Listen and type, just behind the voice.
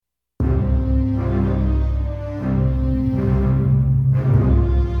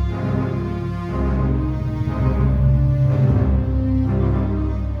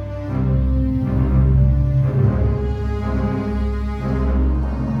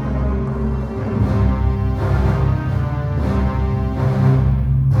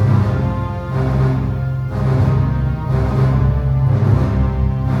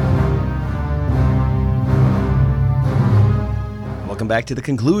back to the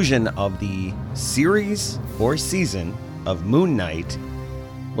conclusion of the series or season of Moon Knight.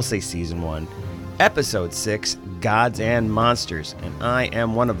 We'll say season 1, episode 6, Gods and Monsters. And I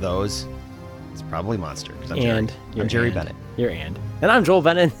am one of those. It's probably Monster. I'm Jerry Bennett. You're And I'm Joel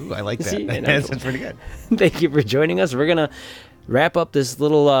Bennett. Ooh, I like that. See, That's pretty good. Thank you for joining us. We're going to wrap up this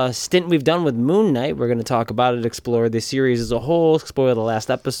little stint we've done with Moon Knight. We're going to talk about it, explore the series as a whole, spoil the last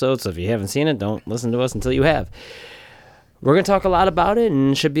episode. So if you haven't seen it, don't listen to us until you have. We're going to talk a lot about it,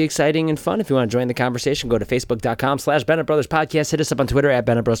 and it should be exciting and fun. If you want to join the conversation, go to facebook.com/Bennett Brothers Podcast. Hit us up on Twitter at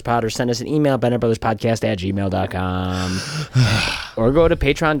Bennett Bros Pod, or send us an email, BennettBrothersPodcast@gmail.com. Or go to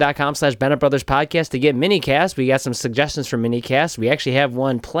patreon.com/Bennett Brothers Podcast to get minicasts. We got some suggestions for minicasts. We actually have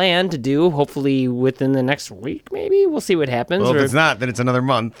one planned to do, hopefully within the next week, maybe. We'll see what happens. Well, if it's not, then it's another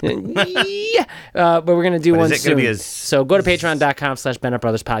month. Yeah. But we're going to do one soon. So go to patreon.com/Bennett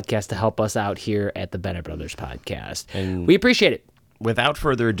Brothers Podcast to help us out here at the Bennett Brothers Podcast. And we appreciate it. Without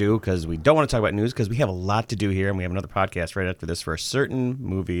further ado, because we don't want to talk about news, because we have a lot to do here, and we have another podcast right after this for a certain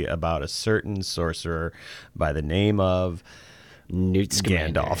movie about a certain sorcerer by the name of Newt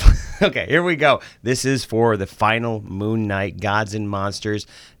Scamander. Gandalf. Okay, here we go. This is for the final Moon Knight, Gods and Monsters.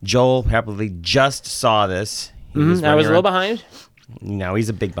 Joel probably just saw this. I was a little behind. No, he's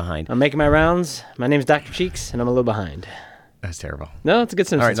a big behind. I'm making my rounds. My name's Dr. Cheeks, and I'm a little behind. That's terrible. No, it's a good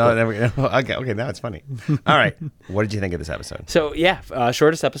Simpsons. All right, okay, now it's funny. All right, what did you think of this episode? So, yeah,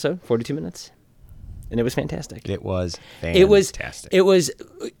 shortest episode, 42 minutes, and it was fantastic. It was fantastic.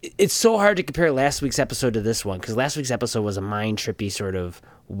 It's so hard to compare last week's episode to this one, because last week's episode was a mind-trippy sort of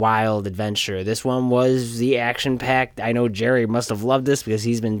wild adventure. This one was the action-packed. I know Jerry must have loved this because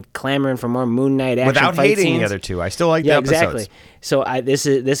he's been clamoring for more Moon Knight action without fight hating scenes. The other two. I still like the episodes. Exactly. So this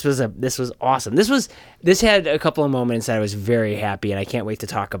was awesome. This had a couple of moments that I was very happy, and I can't wait to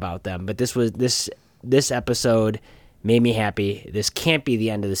talk about them. But this episode made me happy. This can't be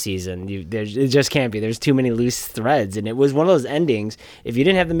the end of the season. It just can't be. There's too many loose threads, and it was one of those endings. If you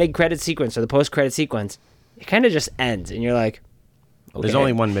didn't have the mid-credit sequence or the post-credit sequence, it kind of just ends, and you're like, okay. There's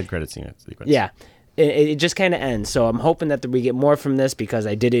only one mid-credit sequence. Yeah. It just kind of ends. So I'm hoping that we get more from this because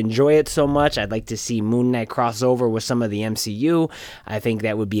I did enjoy it so much. I'd like to see Moon Knight cross over with some of the MCU. I think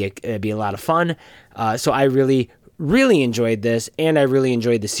that would be a lot of fun. So I really, really enjoyed this, and I really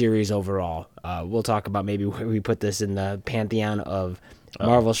enjoyed the series overall. We'll talk about maybe where we put this in the pantheon of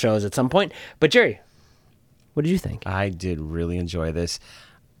Marvel shows at some point. But Jerry, what did you think? I did really enjoy this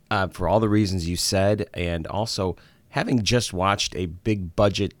for all the reasons you said, and also having just watched a big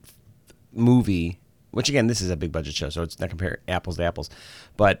budget movie, which again, this is a big budget show, so it's not compare apples to apples,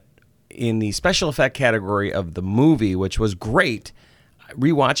 but in the special effect category of the movie, which was great,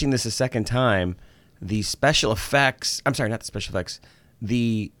 rewatching this a second time, the special effects, I'm sorry, not the special effects,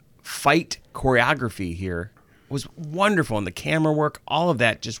 the fight choreography here was wonderful, and the camera work, all of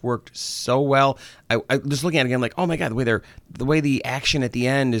that just worked so well. I just looking at it again, like, oh my god, the way the action at the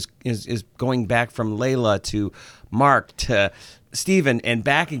end is going back from Layla to Mark to Steven and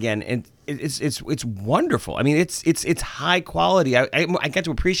back again, and it's wonderful. I mean, it's high quality. I got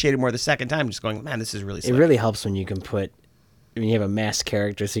to appreciate it more the second time, just going, man, this is really slick. It really helps when you have a masked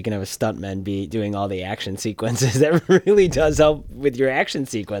character, so you can have a stuntman be doing all the action sequences. That really does help with your action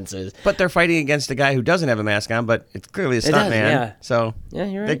sequences. But they're fighting against a guy who doesn't have a mask on, but it's clearly a stuntman. Yeah. So yeah,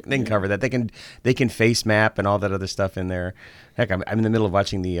 you're right. They can cover that. They can face map and all that other stuff in there. Heck, I'm in the middle of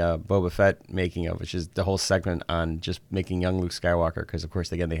watching the Boba Fett making of, which is the whole segment on just making young Luke Skywalker, because of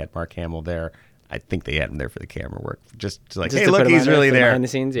course again they had Mark Hamill there. I think they had him there for the camera work, just hey, look, he's really there. Behind the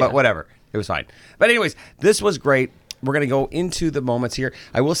scenes, yeah. But whatever, it was fine. But anyways, this was great. We're going to go into the moments here.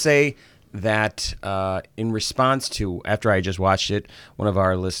 I will say that in response to, after I just watched it, one of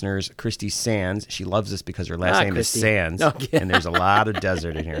our listeners, Christy Sands, she loves this because her last name Christy. is Sands, Okay. and there's a lot of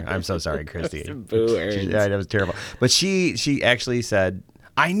desert in here. I'm so sorry, Christy. Yeah, that was terrible. But she actually said,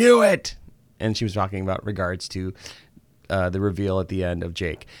 I knew it! And she was talking about regards to the reveal at the end of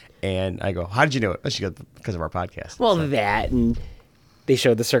Jake. And I go, how did you know it? Oh, she goes, because of our podcast. Well, that, and they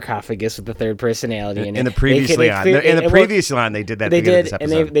showed the sarcophagus with the third personality in it. In the previous line, they did that. They did, this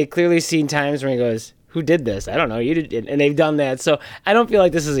and they clearly seen times where he goes, "Who did this? I don't know. You did," and they've done that. So I don't feel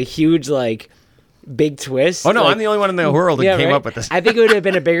like this is a huge big twist. Oh no, like, I'm the only one in the world that came up with this. I think it would have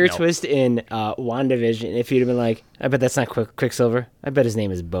been a bigger twist in WandaVision if you'd have been like, "I bet that's not Quicksilver. I bet his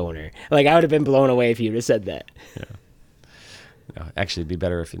name is Boner." Like I would have been blown away if you'd have said that. Yeah. No, actually, it'd be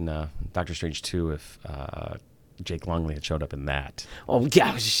better if in Doctor Strange 2 if Jake Longley had showed up in that. Oh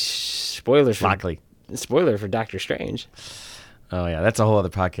yeah, spoilers for Doctor Strange. Oh yeah, that's a whole other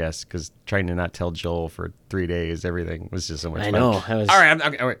podcast because trying to not tell Joel for 3 days, everything was just so much fun. I know. All right,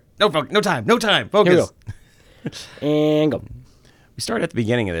 all right. No time. Focus. Here we go. And go. We started at the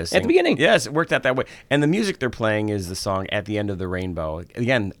beginning of this. At the beginning. Yes, it worked out that way. And the music they're playing is the song At the End of the Rainbow.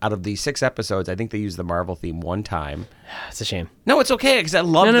 Again, out of the 6 episodes, I think they used the Marvel theme one time. It's a shame. No, it's okay because I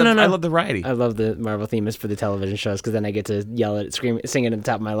love I love the variety. I love the Marvel theme is for the television shows because then I get to yell it, scream, sing it at the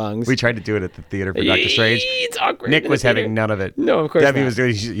top of my lungs. We tried to do it at the theater for Doctor Strange. It's awkward. Nick was having none of it. No, of course Debbie not. was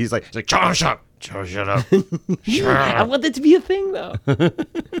doing. He's like, shut up. Shut up. I want that to be a thing though.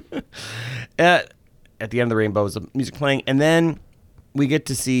 At the end of the rainbow is the music playing, and then we get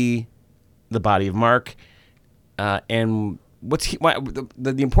to see the body of Mark. And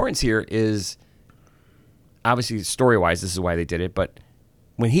the importance here is obviously story-wise. This is why they did it. But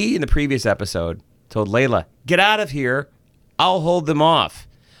when he in the previous episode told Layla, "Get out of here, I'll hold them off."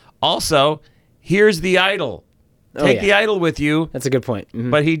 Also, here's the idol. Take the idol with you. That's a good point. Mm-hmm.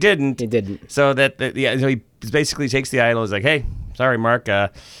 But he didn't. He didn't. So so he basically takes the idol. He's like, "Hey, sorry, Mark.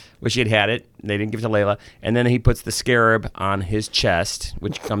 Wish you had it. They didn't give it to Layla." And then he puts the scarab on his chest,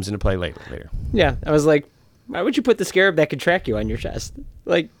 which comes into play later. Yeah, I was like, why would you put the scarab that could track you on your chest?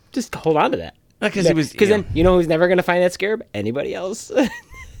 Like, just hold on to that. Because he was. Because then you know who's never gonna find that scarab? Anybody else.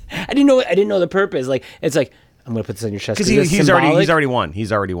 I didn't know the purpose. Like, it's like, I'm gonna put this on your chest because he's already won.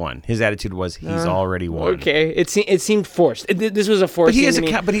 He's already won. His attitude was he's already won. Okay, it seemed forced. This was a forced.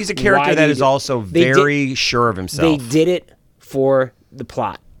 But he's a character that is also very sure of himself. They did it for the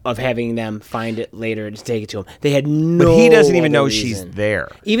plot of having them find it later to take it to him. They had no. But he doesn't even know reason. she's there.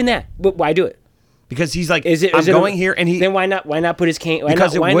 Even that. But why do it? Because he's like, I'm going here, and he. Then why not put his cane? Why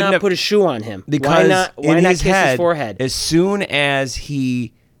because not put a shoe on him? Because why not kiss his forehead? As soon as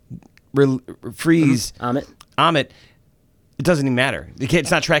he frees Amit, it doesn't even matter. It's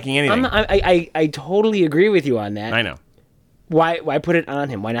not tracking anything. I totally agree with you on that. I know. Why put it on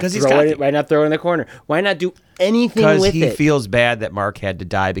him? Why not throw it? Why not throw it in the corner? Why not do anything with it? Because he feels bad that Mark had to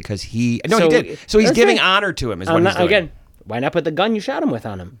die because he did. So he's giving honor to him. Is what he's doing. Again, why not put the gun you shot him with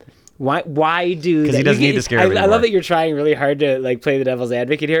on him? Why do that? Because he doesn't need the scarab anymore. I love that you're trying really hard to like play the devil's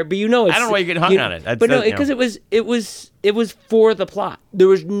advocate here, but it's, I don't know why you're getting hung on it. Because it was for the plot. There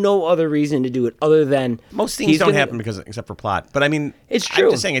was no other reason to do it other than most things don't happen except for plot. But I mean, it's true.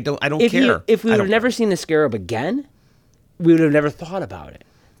 I'm just saying I don't care. If we would have never seen the scarab again, we would have never thought about it.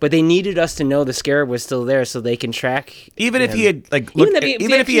 But they needed us to know the scarab was still there so they can track. Even if he had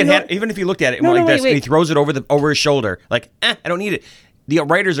even if he looked at it and he throws it over his shoulder, like, I don't need it. The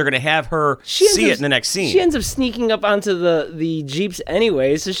writers are going to have her see it in the next scene. She ends up sneaking up onto the Jeeps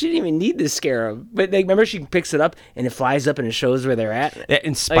anyway, so she didn't even need the scarab. But remember, she picks it up and it flies up and it shows where they're at. That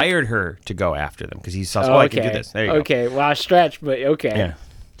inspired her to go after them because he saw, I can do this. There you go. Okay, well, stretch, but okay. Yeah.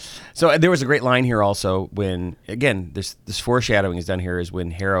 So there was a great line here also when, again, this foreshadowing is done here is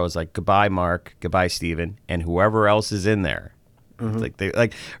when Harrow is like, "Goodbye, Mark. Goodbye, Steven, and whoever else is in there." Mm-hmm. It's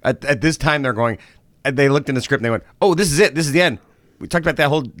like at this time they're going. They looked in the script and they went, "Oh, this is it. This is the end." We talked about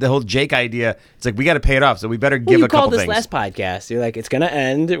the whole Jake idea. It's like we got to pay it off, so we better give a couple things. You called this last podcast. You're like, it's gonna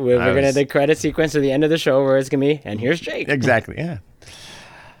end. We're gonna have the credit sequence at the end of the show where it's gonna be, and here's Jake. Exactly. Yeah.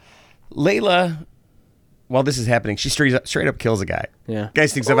 Layla, while this is happening, she straight up kills a guy. Yeah. Guy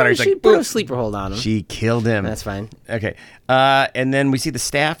sneaks up on her. She put a sleeper hold on him. She killed him. That's fine. Okay. And then we see the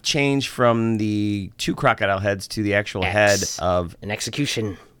staff change from the 2 crocodile heads to the actual head of an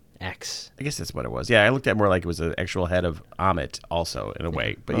execution. Axe. I guess that's what it was. Yeah, I looked at it more like it was an actual head of Amit also in a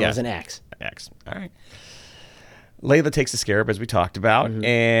way. But it was an axe. Axe. All right. Layla takes the scarab as we talked about,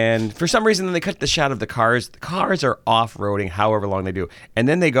 and for some reason then they cut the shot of the cars. The cars are off-roading however long they do. And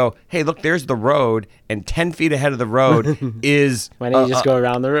then they go, "Hey, look, there's the road, and 10 feet ahead of the road is..." Why don't you just go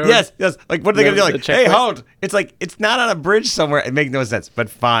around the road? Yes. Like, what are they going to do? Like, "Hey, hold!" It's like, it's not on a bridge somewhere. It makes no sense, but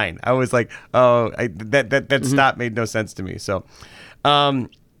fine. I was like, that stop made no sense to me. So,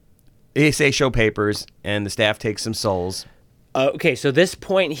 they say show papers, and the staff takes some souls. Okay, so this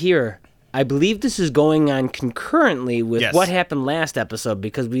point here, I believe this is going on concurrently with what happened last episode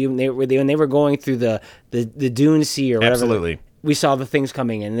because when they were going through the Dune Sea or whatever. Absolutely. We saw the things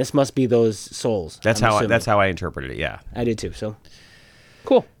coming in. This must be those souls. That's how I interpreted it. Yeah, I did too. So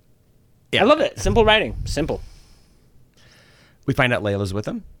cool. Yeah, I love it. Simple writing. Simple. We find out Layla's with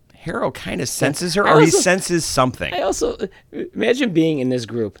him. Harrow kind of senses her, or he senses something. I also imagine being in this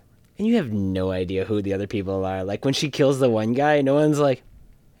group. And you have no idea who the other people are. Like, when she kills the one guy, no one's like,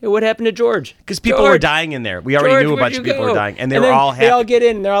 "Hey, what happened to George?" Because people were dying in there. We already knew a bunch of people were dying. And they were all happy. They all get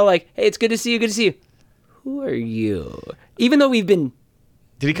in, and they're all like, "Hey, it's good to see you, good to see you." Who are you? Even though we've been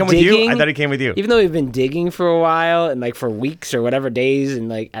Did he come with you? I thought he came with you. Even though we've been digging for a while, and like for weeks or whatever days, and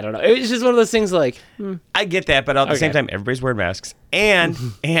like, I don't know. It's just one of those things like... I get that, but at the same time, everybody's wearing masks. And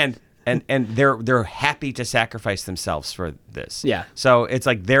they're happy to sacrifice themselves for this. Yeah. So it's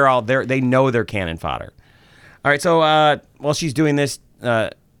like they know they're cannon fodder. All right, so while she's doing this,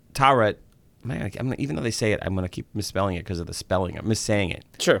 Taweret, even though they say it, I'm going to keep misspelling it because of the spelling. I'm missaying it.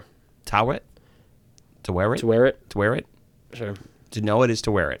 Sure. Taweret? To wear it? To wear it? To wear it? Sure. To know it is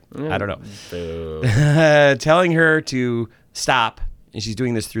to wear it. I don't know. Telling her to stop, and she's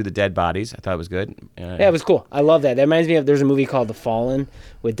doing this through the dead bodies. I thought it was good. Yeah, it was cool. I love that. That reminds me of, there's a movie called The Fallen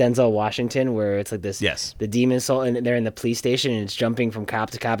with Denzel Washington where it's like this, Yes. the demon soul, and they're in the police station and it's jumping from cop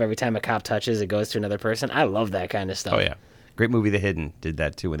to cop. Every time a cop touches, it goes to another person. I love that kind of stuff. Oh, yeah. Great movie, The Hidden, did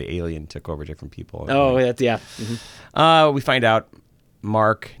that too when the alien took over different people. Oh, that's, yeah. Mm-hmm. We find out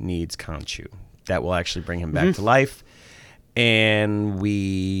Mark needs Khonshu. That will actually bring him back to life. And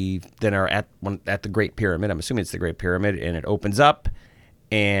we then are at the Great Pyramid. I'm assuming it's the Great Pyramid, and it opens up.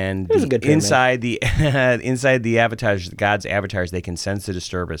 And It was a good pyramid. inside the avatars, the gods' avatars, they can sense the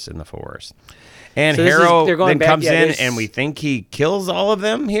disturbance in the forest. And So this is- Harrow they're going then back- comes yeah, in, this- and we think he kills all of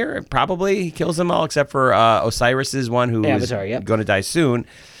them here. Probably he kills them all except for Osiris's one, who Avatar, is yep. going to die soon.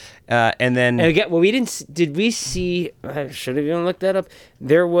 And then And again, well, we didn't. Did we see? I should have even looked that up.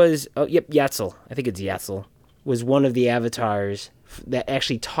 There was. Oh, yep, Yatzil. I think it's Yatzil. Was one of the avatars that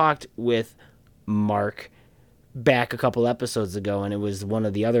actually talked with Mark back a couple episodes ago, and it was one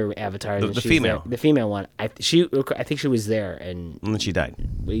of the other avatars. and The she's female. there- the female one. I think she was there, and then she died.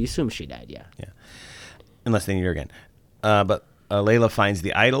 we assume she died. Yeah. Unless they need her again. But Layla finds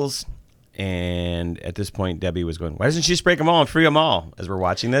the idols, and at this point, Debbie was going, "Why doesn't she just break them all and free them all?" As we're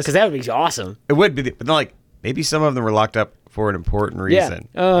watching this, Because that would be awesome. it would be, but then like maybe some of them were locked up for an important reason.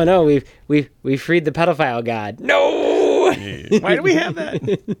 Yeah. Oh no, we freed the pedophile god. No. Why do we have that?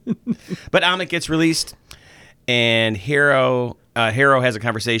 But Amit gets released, and Harrow has a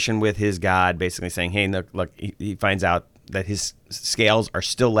conversation with his god, basically saying, "Hey, look." He finds out that his scales are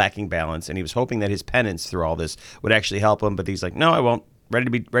still lacking balance, and he was hoping that his penance through all this would actually help him. But he's like, "No, I won't.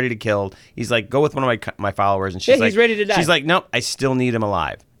 Ready to kill." He's like, "Go with one of my followers," and she's Yeah, like, he's ready to die. She's like, "No, I still need him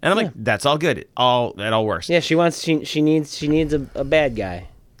alive." And I'm like, "That's all good. That all works." Yeah, she needs a bad guy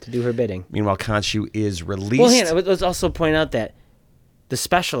to do her bidding. Meanwhile, Khonshu is released. Well, Hannah, let's also point out that the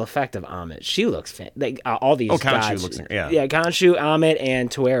special effect of Amit, she looks like all these. Khonshu gods, looks, yeah. Khonshu, Amit, and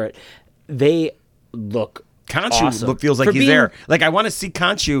Taweret, they look. Khonshu awesome. feels like For he's being- there. Like I want to see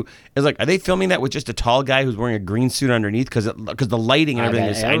Khonshu. Is like, are they filming that with just a tall guy who's wearing a green suit underneath? Because the lighting and everything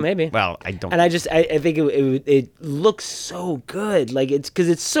is maybe. Well, I don't. And I think it looks so good. Like it's because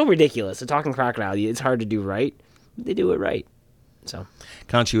it's so ridiculous. A talking crocodile, it's hard to do right. They do it right. So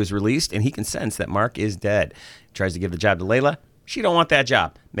Khonshu is released, and he can sense that Mark is dead. Tries to give the job to Layla. She don't want that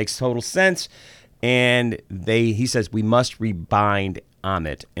job. Makes total sense. And he says we must rebind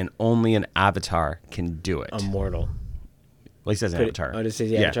Amit, and only an avatar can do it. immortal. Well, he says an avatar. Oh, this is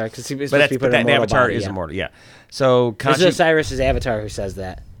the avatar. 'Cause he's But supposed to be put in that a mortal avatar body, is yeah. immortal. Yeah. So This is Khonshu. Osiris's avatar who says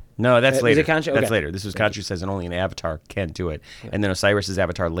that. No, that's Was later. it Khonshu? That's Okay. later. This was Khonshu says, and only an avatar can do it. And then Osiris's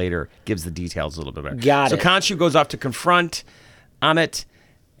avatar later gives the details a little bit better. Got so it. Khonshu goes off to confront Amit.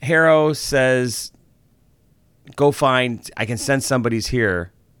 Harrow says, I can sense somebody's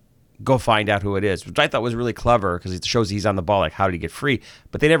here. Go find out who it is, which I thought was really clever because it shows he's on the ball. Like, how did he get free?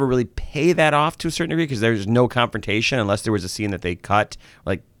 But they never really pay that off to a certain degree because there's no confrontation unless there was a scene that they cut.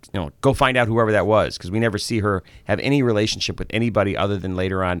 Like, go find out whoever that was because we never see her have any relationship with anybody other than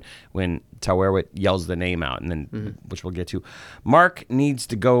later on when Taweret yells the name out, and then which we'll get to. Mark needs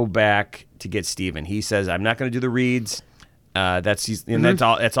to go back to get Steven. He says, "I'm not going to do the reads." That's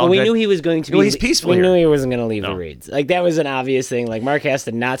all. That's all. Well, we good. knew he was going to be. Well, he's peaceful We here. knew he wasn't going to leave No. the reeds. Like that was an obvious thing. Like Mark has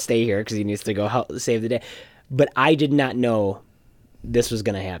to not stay here because he needs to go help save the day. But I did not know this was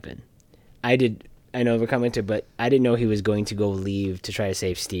going to happen. I know we're coming to, but I didn't know he was going to go leave to try to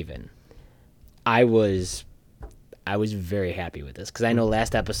save Steven. I was very happy with this because I know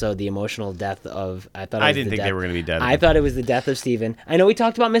last episode the emotional death of I didn't think they were gonna be dead I again. thought it was the death of Steven. I know we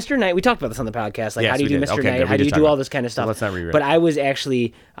talked about Mr. Knight. We talked about this on the podcast. Like Yes, how do you we do did. Mr. Okay, Knight? good. We How do did you talk do all about this kind of stuff? let's not reread. But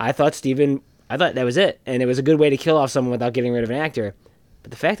I thought Steven. I thought that was it, and it was a good way to kill off someone without getting rid of an actor.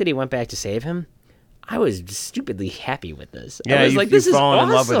 But the fact that he went back to save him, I was stupidly happy with this. Yeah, I was you've like, this is fallen in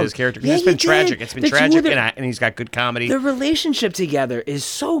love with awesome. his character. 'Cause Yeah, it's been you tragic. did. It's been The two tragic, of them- and he's got good comedy. The relationship together is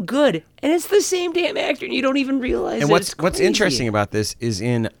so good, and it's the same damn actor, and you don't even realize. And it. what's It's crazy. interesting about this is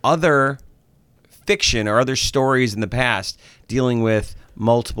in other fiction or other stories in the past dealing with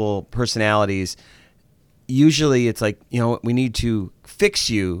multiple personalities, usually it's like, we need to fix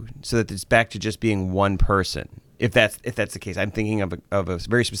you so that it's back to just being one person. If that's the case, I'm thinking of a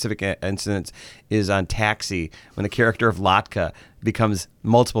very specific incident is on Taxi when the character of Latka becomes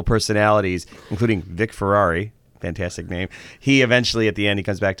multiple personalities, including Vic Ferrari. Fantastic name. He eventually, at the end, he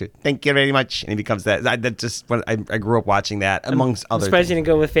comes back to "Thank you very much," and he becomes that. That just when I grew up watching that, amongst I'm other surprised things. you didn't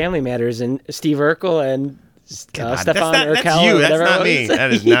go with Family Matters and Steve Urkel and God, Stefan that's Urkel you. or That's whatever not it me. was.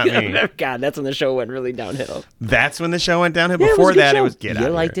 That is not me. God, that's when the show went really downhill. That's when the show went downhill. Yeah, it was Before a good that, it show. was Get Out. You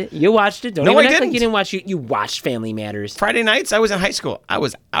of liked Here. it. You watched it. Don't No, even I act like didn't. you didn't watch. You watched Family Matters. Friday nights, I was in high school. I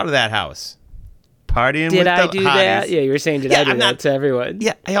was out of that house, partying with Did I the do hotties. that? Yeah, you were saying, did I do I'm that not- to everyone?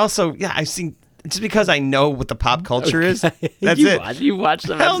 Yeah, I've seen. Just because I know what the pop culture is, that's you it. You watched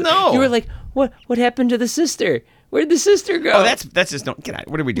them. Hell no. You were like, what happened to the sister? Where'd the sister go? Oh, that's just don't get out.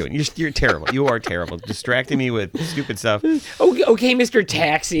 What are we doing? You're terrible. You are terrible. Distracting me with stupid stuff. Okay, Mr.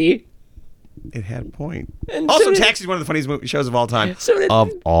 Taxi. It had a point. And so Also, did- Taxi is one of the funniest shows of all time. So did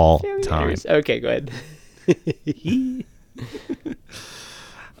of all Family time. Matters. Okay, go ahead.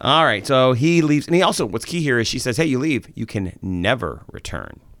 All right, so he leaves, and he also. What's key here is she says, "Hey, you leave, you can never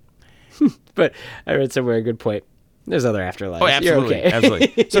return." But I read somewhere a good point. There's other afterlives. Oh, absolutely, You're okay.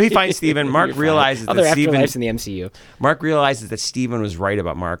 absolutely. So he finds Steven. Mark You're fine. realizes other that Steven. afterlives in the MCU. Mark realizes that Steven was right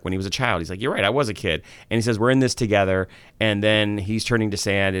about Mark when he was a child. He's like, "You're right, I was a kid." And he says, "We're in this together." And then he's turning to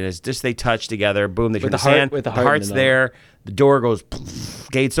sand, and as just they touch together, boom, they turn the to heart- sand. with the The heart in heart's the middle. there. The door goes,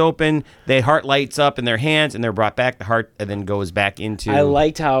 gates open. The heart lights up in their hands, and they're brought back. The heart and then goes back into. I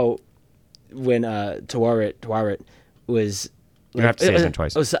liked how when Tawaret was. You don't have to say his name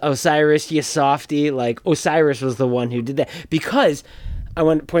twice. Osiris, you softy. Like, Osiris was the one who did that. Because, I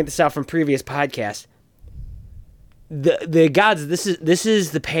want to point this out from previous podcasts, the gods, this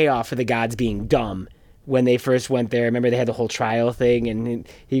is the payoff for the gods being dumb when they first went there. Remember they had the whole trial thing, and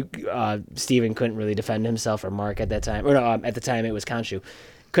Steven couldn't really defend himself, or Mark at that time. Or no, at the time it was Khonshu.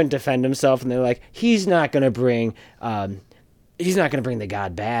 Couldn't defend himself, and they're like, he's not going to bring the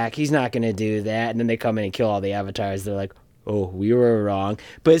god back. He's not going to do that. And then they come in and kill all the avatars. They're like, oh, we were wrong.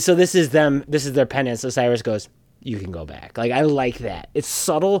 But so this is them. This is their penance. Osiris goes, you can go back. Like, I like that. It's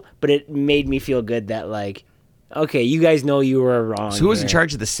subtle, but it made me feel good that, like, okay, you guys know you were wrong. So who was in here.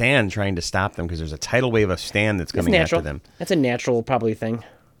 charge of the sand trying to stop them? Because there's a tidal wave of sand that's It's coming natural. after them. That's a natural probably thing.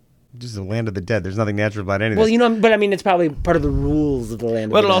 This is the land of the dead. There's nothing natural about any of Well, this. you know, but I mean, it's probably part of the rules of the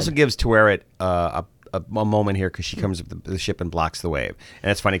land. But of it the also dead. gives Taweret a moment here because she comes up the ship and blocks the wave. And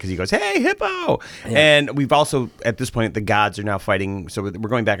it's funny because he goes, "Hey, Hippo!" Yeah. And we've also, at this point, the gods are now fighting. So we're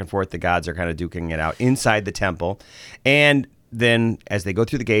going back and forth. The gods are kind of duking it out inside the temple. And then as they go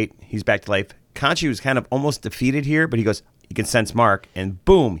through the gate, he's back to life. Khonshu is kind of almost defeated here, but he goes, he can sense Mark, and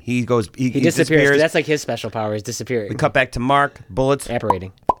boom, he goes, he disappears. That's like his special power, is disappearing. We cut back to Mark. Bullets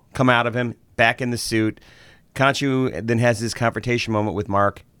Apparating. come out of him, back in the suit. Khonshu then has this confrontation moment with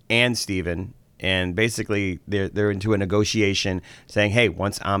Mark and Steven, and basically they're into a negotiation saying, hey,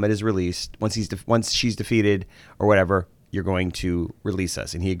 once Ahmed is released, once she's defeated or whatever, you're going to release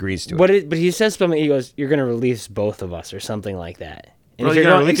us, and he agrees to it. But he says something. He goes, "You're going to release both of us," or something like that. And Well, you're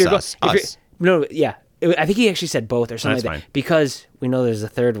going to release us. No, yeah, I think he actually said both or something That's like that, fine. because we know there's a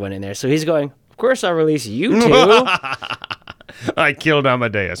third one in there. So he's going, "Of course, I'll release you two." I killed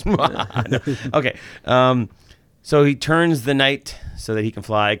Amadeus. Okay. So he turns the night so that he can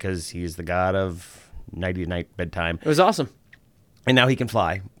fly because he's the god of night bedtime. It was awesome. And now he can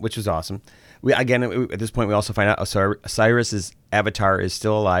fly, which is awesome. At this point, we also find out Osiris's avatar is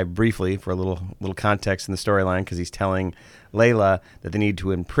still alive briefly for a little context in the storyline because he's telling Layla that they need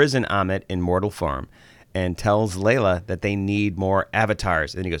to imprison Ahmet in mortal form and tells Layla that they need more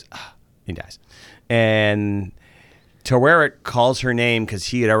avatars. And then he goes, he dies. And Taweret calls her name because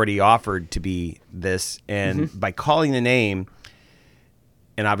he had already offered to be this. And by calling the name,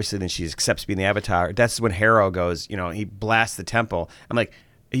 and obviously then she accepts being the avatar, that's when Harrow goes, he blasts the temple. I'm like,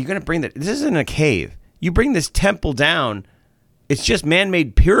 are you going to bring that? This isn't a cave. You bring this temple down, it's just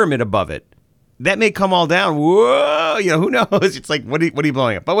man-made pyramid above it. That may come all down. Whoa, who knows? It's like, what are you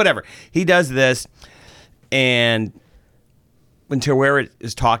blowing up? But whatever. He does this, and when Taweret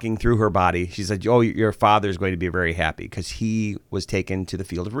is talking through her body, she said, oh, your father is going to be very happy because he was taken to the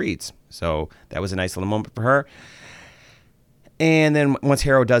Field of Reeds. So that was a nice little moment for her. And then once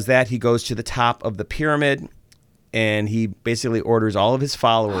Harrow does that, he goes to the top of the pyramid, and he basically orders all of his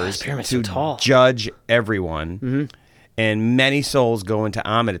followers pyramid's to so tall. judge everyone. And many souls go into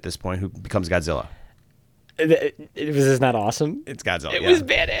Ahmed at this point, who becomes Godzilla. Was this not awesome? It's Godzilla. It was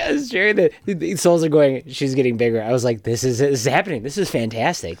badass, Jerry. The souls are going. She's getting bigger. I was like, "This is happening. This is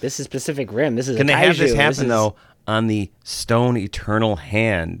fantastic. This is Pacific Rim. This is." Can a they have this kaiju. happen though on the stone eternal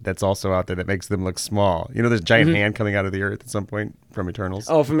hand that's also out there that makes them look small? There's a giant hand coming out of the earth at some point from Eternals.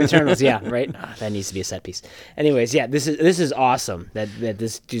 Oh, from Eternals, yeah, right. That needs to be a set piece. Anyways, yeah, this is awesome that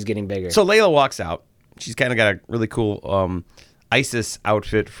this dude's getting bigger. So Layla walks out. She's kind of got a really cool ISIS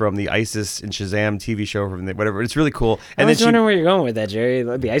outfit from the ISIS and Shazam TV show from the whatever. It's really cool. I And was then wondering where you're going with that, Jerry.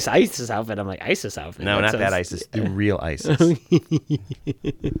 The ISIS outfit. I'm like, ISIS outfit. no, not that ISIS, the real ISIS.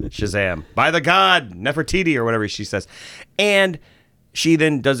 Shazam, by the god Nefertiti or whatever she says, and she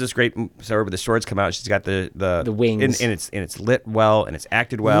then does this great. So the swords come out. She's got the wings, and it's lit well, and it's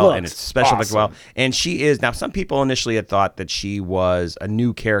acted well, and it's special effect well. And she is now. Some people initially had thought that she was a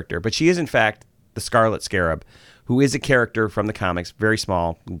new character, but she is in fact the Scarlet Scarab, who is a character from the comics, very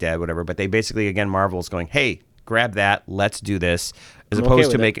small, dead, whatever. But they basically, again, Marvel's going, hey, grab that, let's do this, as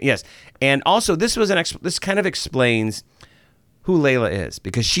opposed to making yes. And also, this was this kind of explains who Layla is,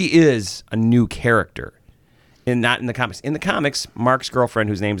 because she is a new character, and not in the comics. In the comics, Mark's girlfriend,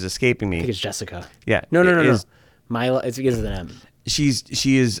 whose name is escaping me, I think it's Jessica. Yeah, No. Mila. It begins with an M.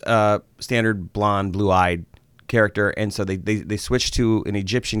 She is a standard blonde, blue-eyed character, and so they switched to an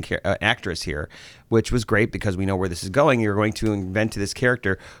Egyptian actress here, which was great because we know where this is going. You're going to invent this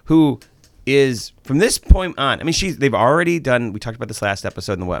character who is, from this point on, I mean, they've already done, we talked about this last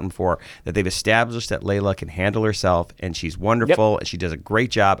episode and the one before, that they've established that Layla can handle herself, and she's wonderful, and she does a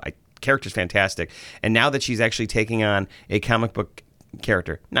great job. Character's fantastic. And now that she's actually taking on a comic book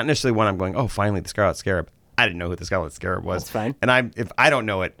character, not necessarily one I'm going, oh, finally, the Scarlet Scarab. I didn't know who the Scarlet Scarab was. That's fine. And if I don't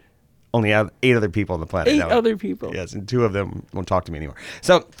know it, only have 8 other people on the planet. 8 other people. Yes, and 2 of them won't talk to me anymore.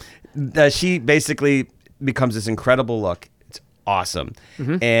 So she basically becomes this incredible look. It's awesome.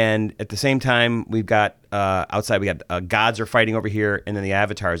 Mm-hmm. And at the same time, we've got outside, we got gods are fighting over here, and then the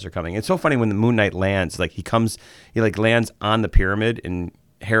avatars are coming. It's so funny when the Moon Knight lands. Like he lands on the pyramid, and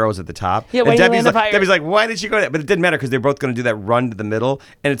Harrow's at the top. Yeah, and Debbie's like, why did she go there? But it didn't matter because they're both going to do that run to the middle.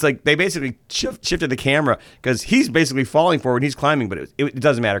 And it's like they basically shifted the camera because he's basically falling forward. He's climbing, but it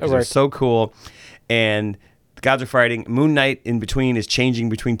doesn't matter because it's so cool. And the gods are fighting. Moon Knight in between is changing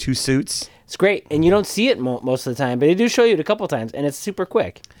between 2 suits. It's great. And you don't see it most of the time, but they do show you it a couple times, and it's super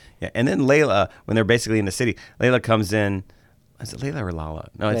quick. Yeah, and then Layla, when they're basically in the city, Layla comes in. Is it Layla or Lala?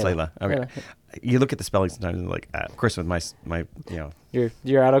 No, it's Layla. Okay. Layla. You look at the spelling sometimes and like, of course, with my Your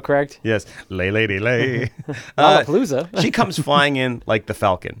autocorrect? Yes. Lady lay. Lollapalooza. She comes flying in like the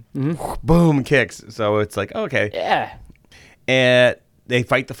Falcon. Mm-hmm. Boom, kicks. So it's like, okay. Yeah. And they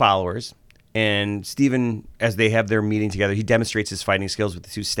fight the followers. And Steven, as they have their meeting together, he demonstrates his fighting skills with the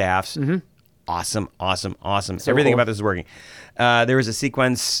 2 staffs. Mm-hmm. Awesome. So everything about this is working. There was a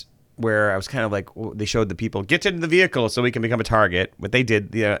sequence where I was kind of like, they showed the people, get into the vehicle so we can become a target. But they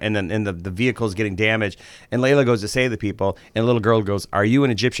did, and then the vehicle's getting damaged. And Layla goes to save the people, and a little girl goes, are you an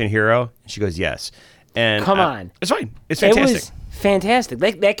Egyptian hero? And she goes, yes. And come on. It's fine. It's fantastic. It was fantastic.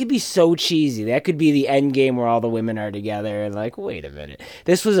 That could be so cheesy. That could be the end game where all the women are together. And like, wait a minute.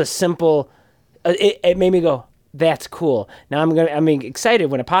 This was a simple, it made me go, that's cool. Now I'm excited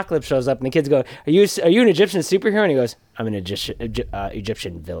when Apocalypse shows up and the kids go, are you an Egyptian superhero? And he goes, I'm an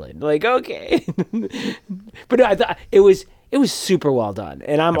Egyptian villain. Like, okay. But no, I thought it was super well done,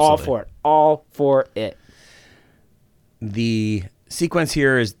 and I'm Absolutely. all for it. The sequence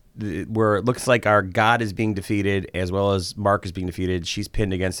here is where it looks like our god is being defeated as well as Mark is being defeated. She's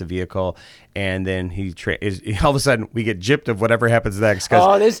pinned against the vehicle, and then all of a sudden we get gypped of whatever happens next.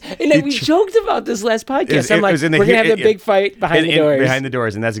 We joked about this last podcast. I'm like, we're gonna have the big fight behind the doors. Behind the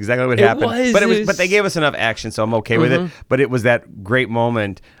doors, and that's exactly what happened. But they gave us enough action, so I'm okay with it. But it was that great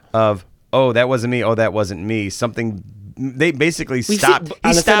moment of, oh, that wasn't me. Oh, that wasn't me. Something. They basically stopped.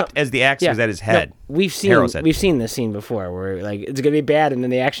 He stopped as the axe was at his head. No, we've seen this scene before where like it's gonna be bad, and then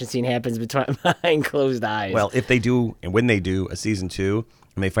the action scene happens behind closed eyes. Well, if they do, and when they do a season 2,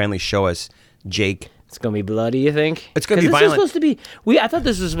 and they finally show us Jake, it's gonna be bloody. You think it's gonna be violent? Was supposed to be. I thought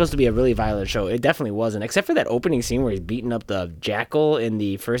this was supposed to be a really violent show. It definitely wasn't, except for that opening scene where he's beating up the jackal in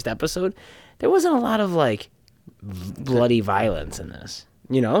the first episode. There wasn't a lot of like bloody violence in this.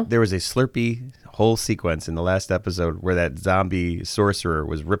 There was a Slurpee whole sequence in the last episode where that zombie sorcerer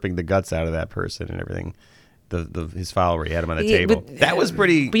was ripping the guts out of that person and everything. His follower, he had him on the table. That was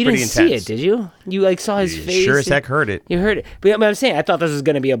pretty. But you didn't intense. See it, did you? You like saw his face. Sure as heck heard it. You heard it. But I'm saying I thought this was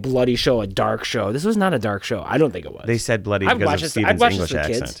going to be a bloody show, a dark show. This was not a dark show. I don't think it was. They said bloody because of Steven's English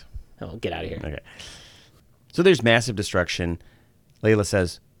accent. Oh, get out of here. Okay. So there's massive destruction. Layla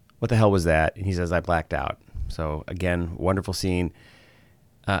says, "What the hell was that?" And he says, "I blacked out." So again, wonderful scene.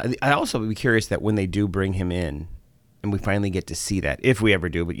 I also would be curious that when they do bring him in, and we finally get to see that, if we ever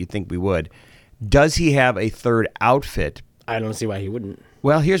do, but you'd think we would, does he have a third outfit? I don't see why he wouldn't.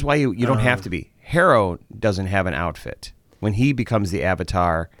 Well, here's why you don't have to be. Harrow doesn't have an outfit. When he becomes the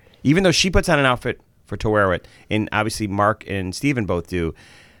Avatar, even though she puts on an outfit for Taweret, and obviously Mark and Steven both do,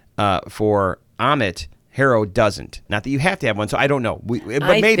 for Amit, Harrow doesn't. Not that you have to have one, so I don't know. But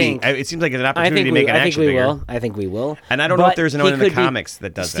I maybe think- it seems like it's an opportunity to make an action figure. I think we will. And I don't know if But there's he anyone in the could be- comics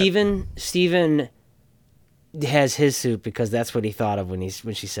that does Steven has his suit because that's what he thought of when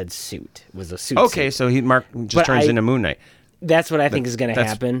she said suit was a suit. Okay, suit. so Mark just But turns into Moon Knight. That's what I think is going to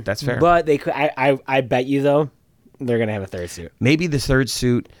happen. That's fair. But they could. I bet you though, they're going to have a third suit. Maybe the third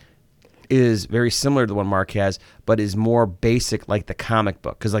suit is very similar to the one Mark has, but is more basic like the comic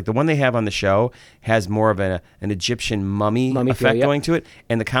book. Because like the one they have on the show has more of an Egyptian mummy Mummy effect feel, yep. going to it,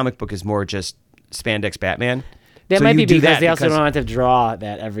 and the comic book is more just spandex Batman. That So might you be do because that they also don't have to draw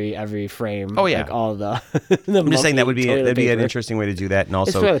that every frame. Oh, yeah. like all the. I'm just saying that'd be an interesting way to do that, and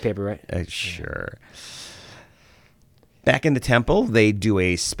It's also toilet paper, right? sure. Back in the temple, they do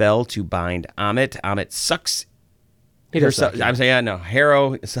a spell to bind Amit. Amit sucks. He does suck, I'm saying, yeah, no.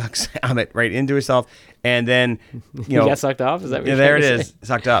 Harrow sucks Amit right into herself, and then He got sucked off. Is that what yeah, you're there it trying to is, say?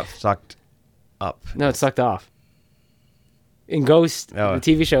 sucked up. No, it's sucked off. In Ghost, Oh. the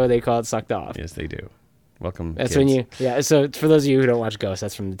TV show, they call it sucked off. Yes, they do. Welcome. That's kids. when you. Yeah. So for those of you who don't watch Ghost,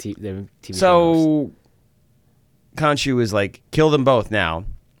 that's from the TV show. Ghost. So Khonshu is like, kill them both now,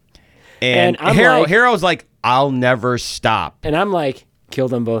 and I'm Harrow, like- Harrow's like, I'll never stop. And I'm like, kill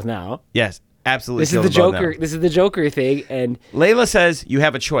them both now. Yes, absolutely. This kill is the them both now. Joker. This is the Joker thing, and Layla says you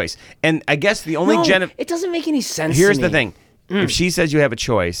have a choice, and I guess the only no, it doesn't make any sense. Here's to the me. thing: if she says you have a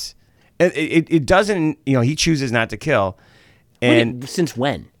choice, it doesn't. You know, he chooses not to kill, and Since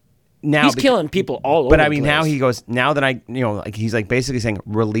when? now He's killing people all over. But I the mean, place. now he goes. Now that like he's like basically saying,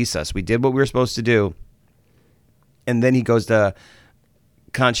 release us. We did what we were supposed to do, and then he goes to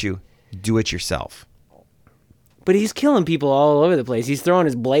Khonshu, do it yourself. But he's killing people all over the place. He's throwing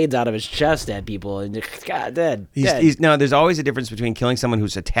his blades out of his chest at people, and God, dead. No, there's always a difference between killing someone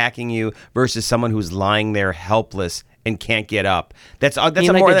who's attacking you versus someone who's lying there helpless and can't get up. That's You a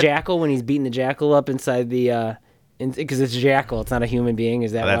mean more like the jackal when he's beating the jackal up inside the, because it's a jackal. It's not a human being.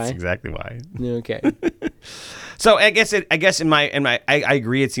 Is that That's why? exactly why. Okay. So I guess in my I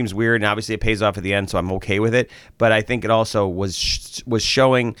agree it seems weird, and obviously it pays off at the end, so I'm okay with it. But I think it also was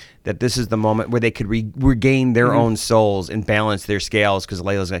showing that this is the moment where they could regain their own souls and balance their scales. Because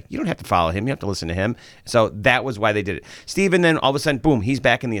Layla's like, you don't have to follow him, you have to listen to him. So that was why they did it. Steven then all of a sudden, boom, he's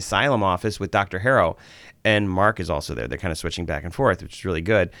back in the asylum office with Dr. Harrow, and Mark is also there. They're kind of switching back and forth, which is really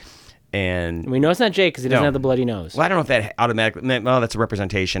good. And We know it's not Jake because he doesn't No. have the bloody nose. well, I don't know if that automatically. Well, that's a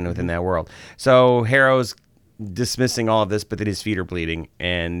representation within that world. So Harrow's dismissing all of this, but then his feet are bleeding,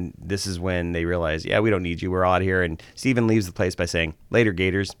 and this is when they realize, yeah, we don't need you. We're all out here. And Steven leaves the place by saying, "Later,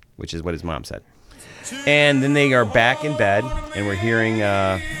 Gators," which is what his mom said. And then they are back in bed, and we're hearing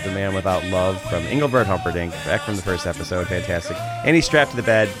 "The Man Without Love" from Engelbert Humperdinck, back from the first episode. Fantastic. And he's strapped to the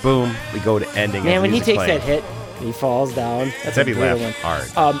bed. Boom. We go to ending. Man, as when he music's takes playing. that hit, he falls down. That's That'd a be brutal laugh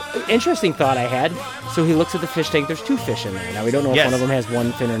one. hard. Interesting thought I had. So he looks at the fish tank. There's 2 fish in there. Now we don't know if Yes. one of them has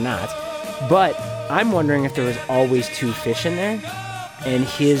 1 fin or not. But I'm wondering if there was always 2 fish in there, and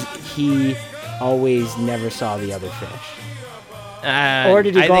he always never saw the other fish. Or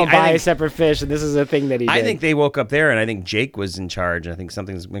did he go and buy a separate fish, and this is a thing that he did? I think they woke up there, and I think Jake was in charge, and I think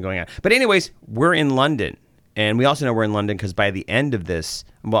something's been going on. But anyways, we're in London, and we also know we're in London because by the end of this,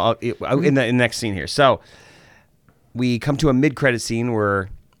 well, in the next scene here, so we come to a mid-credit scene where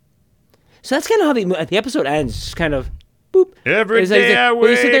So that's kind of how the episode ends. Just kind of, boop. Every It's like- day I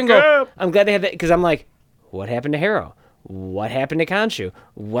you sit there and go, wake up. I'm glad they have that, because I'm like, what happened to Harrow? What happened to Khonshu?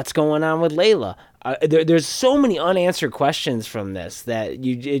 What's going on with Layla? There's so many unanswered questions from this that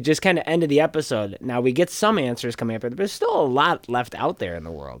it just kind of ended the episode. Now we get some answers coming up, but there's still a lot left out there in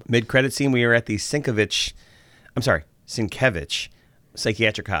the world. mid-credit scene, we are at the Sienkiewicz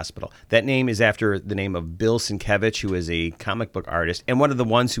Psychiatric Hospital. That name is after the name of Bill Sienkiewicz, who is a comic book artist and one of the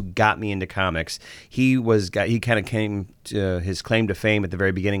ones who got me into comics. He kind of came to his claim to fame at the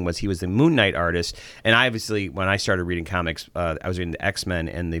very beginning was he was the Moon Knight artist. And obviously, when I started reading comics, I was reading the X-Men,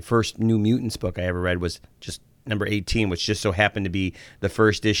 and the first New Mutants book I ever read was just number 18, which just so happened to be the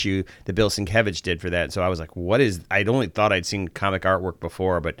first issue that Bill Sienkiewicz did for that. So I was like, I'd only thought I'd seen comic artwork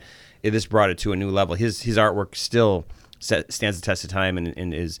before, but this brought it to a new level. His artwork still stands the test of time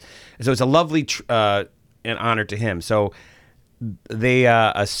and is so it's a lovely an honor to him. So they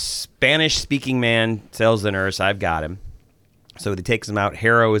a Spanish speaking man tells the nurse, "I've got him." So he takes him out.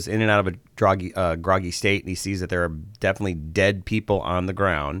 Harrow is in and out of a groggy state, and he sees that there are definitely dead people on the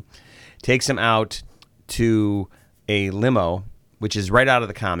ground. Takes him out to a limo, which is right out of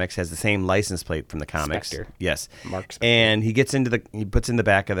the comics, has the same license plate from the comics. Spectre. Yes. Mark Spectre. And he gets he puts in the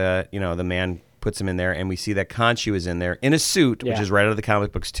back of the man puts him in there, and we see that Khonshu is in there in a suit, which Yeah. is right out of the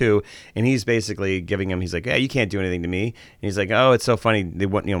comic books too, and he's basically giving him. He's like, "Yeah, you can't do anything to me." And he's like, "Oh, it's so funny. They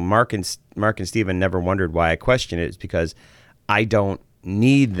want, Mark and Steven never wondered why I question it. It's because I don't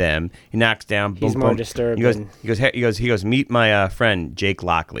need them." He knocks down. He's boom, more boom. disturbed He goes, than- he goes. Meet my friend Jake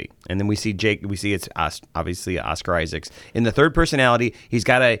Lockley, and then we see Jake. We see it's obviously Oscar Isaacs in the third personality. He's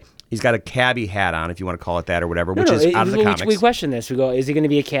got a cabbie hat on, if you want to call it that or whatever, which is out of the comics. We question this. We go, is he going to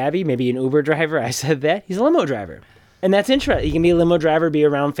be a cabbie? Maybe an Uber driver? I said that. He's a limo driver. And that's interesting. He can be a limo driver, be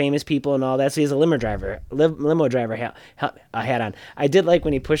around famous people and all that. So he's a limo driver hat on. I did like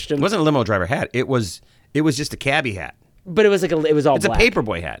when he pushed him. It wasn't a limo driver hat. It was just a cabbie hat. But it was all It's black. a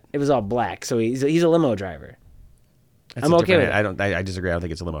paperboy hat. It was all black. So he's a limo driver. That's I'm a okay different with hat. I disagree. I don't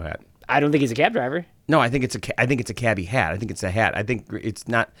think it's a limo hat. I don't think he's a cab driver. No, I think it's a cabbie hat. I think it's a hat. I think it's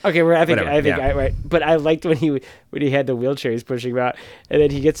not. Okay, Whatever, right. But I liked when he had the wheelchair, he's pushing him out, and then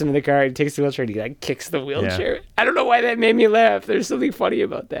he gets into the car and takes the wheelchair and he like kicks the wheelchair. Yeah. I don't know why that made me laugh. There's something funny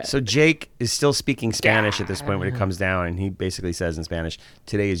about that. So Jake is still speaking Spanish at this point when it comes down, and he basically says in Spanish,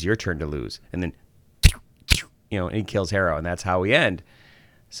 "Today is your turn to lose," and then, and he kills Harrow, and that's how we end.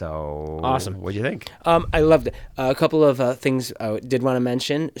 So Awesome. What'd you think? I loved it. A couple of things I did want to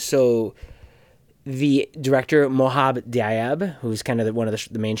mention. So the director Mohab Diab, who's kind of one of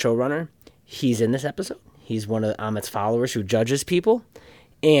the main showrunner, he's in this episode. He's one of Amit's followers who judges people.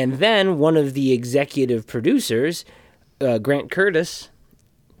 And then one of the executive producers, Grant Curtis,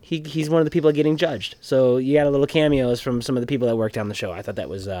 he's one of the people getting judged. So you got a little cameos from some of the people that worked on the show. I thought that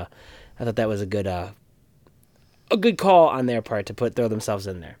was a good call on their part to throw themselves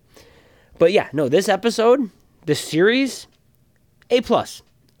in there. But yeah, no, this episode, this series, A+.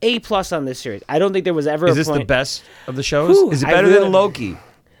 A+ on this series. I don't think there was ever Is a this point. the best of the shows? Whew, Is it I better really- than Loki?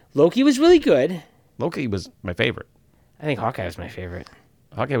 Loki was really good. Loki was my favorite. I think Hawkeye was my favorite.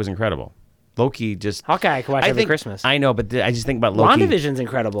 Hawkeye was incredible. Loki just. Hawkeye I could watch every Christmas. I know, but I just think about Loki. WandaVision's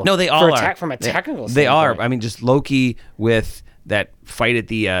incredible. No, they all are. From a technical They are. standpoint. I mean, just Loki with that fight at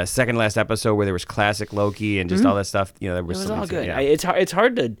the second last episode where there was classic Loki and just all that stuff. There It was was something all to- good. yeah. It's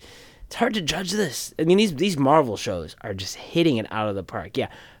hard to judge this. I mean, these Marvel shows are just hitting it out of the park. Yeah,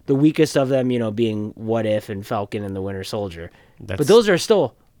 the weakest of them, being What If and Falcon and the Winter Soldier. But those are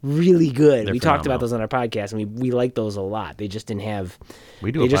still really good. We talked about phenomenal. those on our podcast, and we like those a lot. They just didn't have.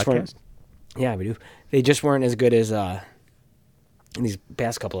 We do they a just podcast? weren't- Yeah, we do. They just weren't as good as in these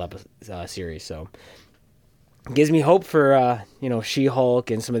past couple series. So it gives me hope for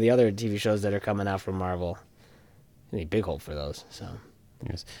She-Hulk and some of the other TV shows that are coming out from Marvel. I need big hope for those. So.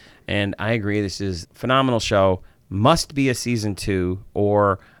 Yes. And I agree. This is a phenomenal show. Must be a season 2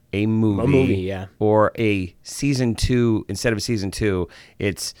 or a movie. A movie, yeah. Or a season 2 instead of a season 2.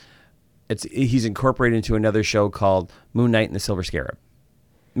 He's incorporated into another show called Moon Knight and the Silver Scarab.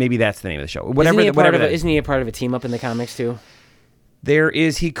 Maybe that's the name of the show. Whatever. Isn't he a part of a team up in the comics too? There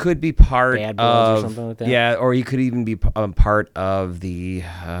is. He could be part Bad Bloods of or something like that? Yeah, or he could even be part of the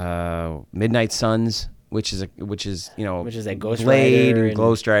Midnight Suns, which is that Ghost Blade Rider and and-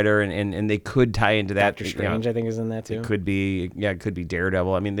 Ghost Rider, and they could tie into that. Doctor Strange, I think, is in that too. It could be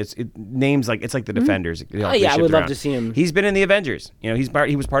Daredevil. I mean, names like it's like the Defenders. Oh, yeah, I would love to see him. He's been in the Avengers. He was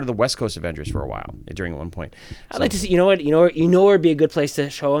part of the West Coast Avengers for a while during at one point. I'd like to see. You know where would be a good place to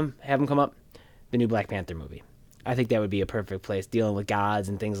show him, have him come up, the new Black Panther movie. I think that would be a perfect place, dealing with gods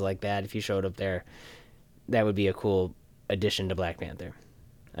and things like that. If he showed up there, that would be a cool addition to Black Panther.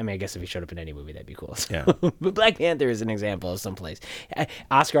 I mean, I guess if he showed up in any movie, that'd be cool. So. Yeah. But Black Panther is an example of someplace.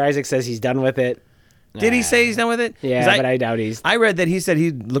 Oscar Isaac says he's done with it. Did he say he's done with it? Yeah, 'Cause but I doubt he's. I read that he said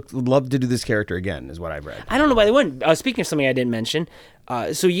he'd love to do this character again. Is what I've read. I don't know why they wouldn't. Speaking of something I didn't mention,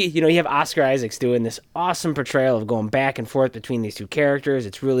 so you have Oscar Isaacs doing this awesome portrayal of going back and forth between these two characters.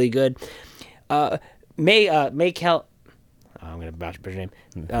 It's really good. I'm going to butcher her name.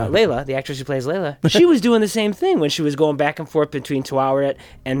 Layla, the actress who plays Layla, she was doing the same thing when she was going back and forth between Tawaret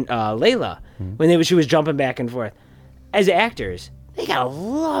and Layla, when she was jumping back and forth. As actors, they gotta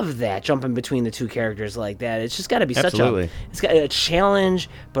love that, jumping between the two characters like that. It's just got to be Absolutely. it's got a challenge,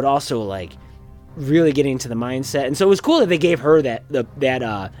 but also like really getting into the mindset. And so it was cool that they gave her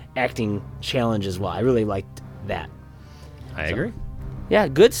that acting challenge as well. I really liked that. I agree. Yeah,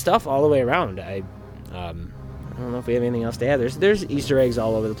 good stuff all the way around. I don't know if we have anything else to add. There's Easter eggs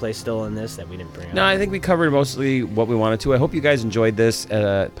all over the place still in this that we didn't bring up. No, I think we covered mostly what we wanted to. I hope you guys enjoyed this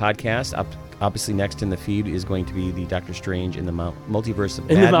podcast. obviously next in the feed is going to be the Doctor Strange in the Multiverse of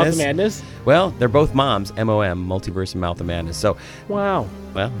Madness. In the Mouth of Madness? Well, they're both moms, MOM, Multiverse and Mouth of Madness. So, wow.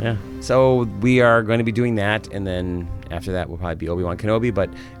 Well, yeah. So we are going to be doing that, and then after that will probably be Obi-Wan Kenobi. But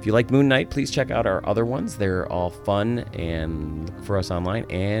if you like Moon Knight, please check out our other ones. They're all fun, and look for us online,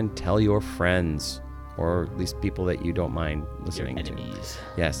 and tell your friends, or at least people that you don't mind listening your enemies.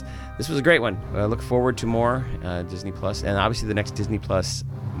 to. Yes. This was a great one. I look forward to more Disney Plus. And obviously the next Disney Plus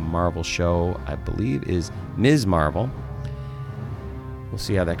Marvel show, I believe, is Ms. Marvel. We'll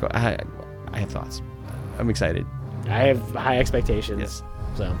see how that goes. I have thoughts. I'm excited. I have high expectations. Yes.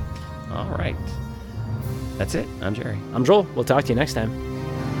 So, all right. That's it. I'm Jerry. I'm Joel. We'll talk to you next time.